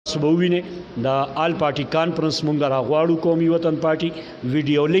بوینه د آل پارټي کانفرنس مونږ راغواړو قومي وطن پارټي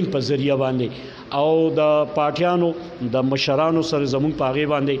ویډیو لینک په ذریعہ باندې او د پارټیانو د مشرانو سره زمونږ په هغې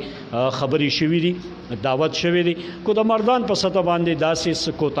باندې خبرې شوي دي دعوت شوی دی کو د مردان په سطح باندې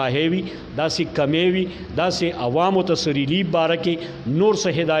داسې کوتاهی وي داسې کمی وي داسې عوامو ته سره ریلیف باره کې نور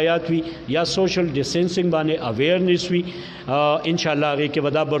څه هدایات وي یا سوشل ډسټنسنګ باندې اویرنس وي انشاءالله هغې کې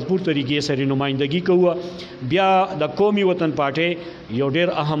به دا بھرپور طریقې سره نمایندګي کوو بیا د قومي وطن پارټۍ یو ډېر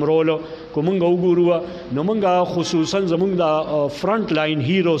اهم رول کو مونږ وګورو نو مونږ خصوصا زمونږ د فرنٹ لاین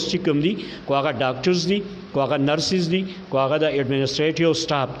هیروز چې کوم دي کو هغه ډاکټرز دي کو هغه نرسز دي کو هغه د ایڈمنسټریټیو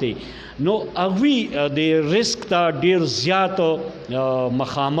سټاف دی نو هغوی د ریسک ته ډېر زیات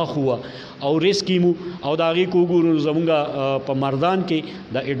مخامخ وه او ریسکی مو او د هغې که وګورو زمونږ په مردان کې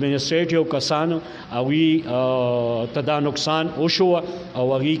د ایڈمنسټریټیو کسان هغوی ته دا نقصان وشوه او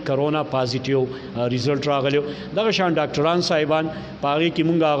هغوی کرونا پازیټیو ریزلټ راغلی دغه شان ډاکټران صاحبان په هغې کې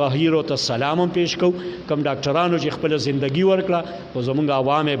مونږ هغه هیرو ته سلام هم پیش کوو کوم ډاکټرانو چې خپله زندګي ورکړه خو زمونږ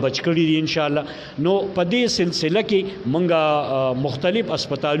عوام یې بچ کړي دي انشاءالله نو په دې سلسله کې مونږ مختلف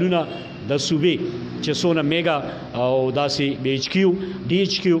اسپتالونه د صوبې چې څونه میګا او داسې بی ایچ کیو ډي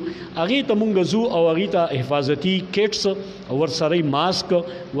ایچ کیو هغې ته مونږ ځو او هغې ته حفاظتي کټس ورسره ماسک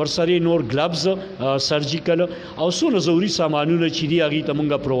ورسره نور ګلبز سرجیکل او څونه ضروري سامانونه چې دي هغې ته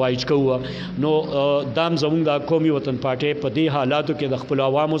مونږ پرووایډ کوو نو دام زمونږ د قومي وطن پارټۍ په دې حالاتو کې د خپلو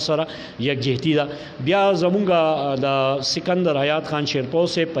عوامو سره یکجهتي ده بیا زمونږ د سکندر حیات خان شیرپو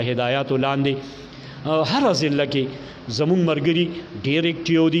صاحب په هدایاتو لاندې هر ضلع کې زمونږ ملګري ډېر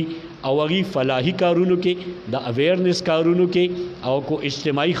اکټیو دي او هغوی فلاحي کارونو کې د اویرنس کارونو کې او کو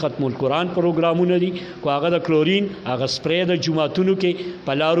اجتماعي ختم القرآن پروګرامونه دي کو هغه د کلورین هغه سپری د جوماتونو کې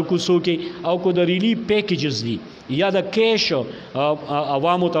په لارو کوڅو کې او کو د ریلیف پیکیجز دي یا د کیش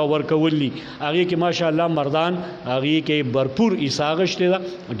عوامو ته ورکول دي هغې کې ماشاءالله مردان هغې کې بھرپور حصه اخیستې ده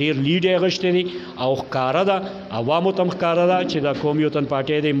ډېر لیډ یې اخیستی دی او ښکاره ده عوامو ته هم ښکاره ده چې د قومي وطن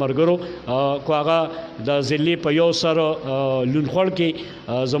پارټۍ د ملګرو کو هغه د ضلعې په یو سر لونخوړ کې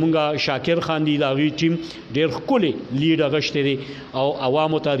زمونږ شاکر خان دی د هغوی ټیم ډېر ښکلی لیډ اخیستی دی او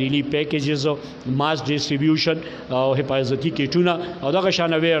عوامو ته ریلیف پیکیجز ماس ډسټریبیوشن او حفاظتي کیټونه او دغه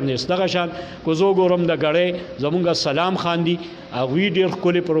شان اویرنس دغه شان کو زه وګورم د ګړۍ زمونږ سلام خان دی هغوی ډېر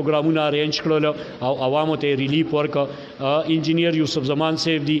ښکلي پروګرامونه ارینج کړل او عوامو ته ریلیف ورکړه انجینیر یوسف زمان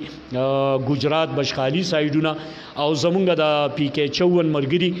صاحب دی ګجرات بشخالي سایډونه او زمونږ د پی کې 54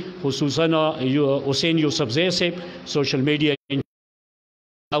 ملګري خصوصا حسین یوسفزی صاحب سوشل میډیا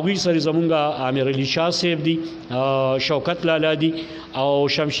هغوی سره زمونږ عامر علي شاه صاحب دی شوکت لالا دی او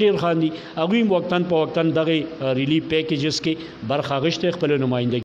شمشیر خان دی هغوی وقتاً په وقتاً دغه ریلیف پیکیجز کې برخه اخیستې خپله نمایندګي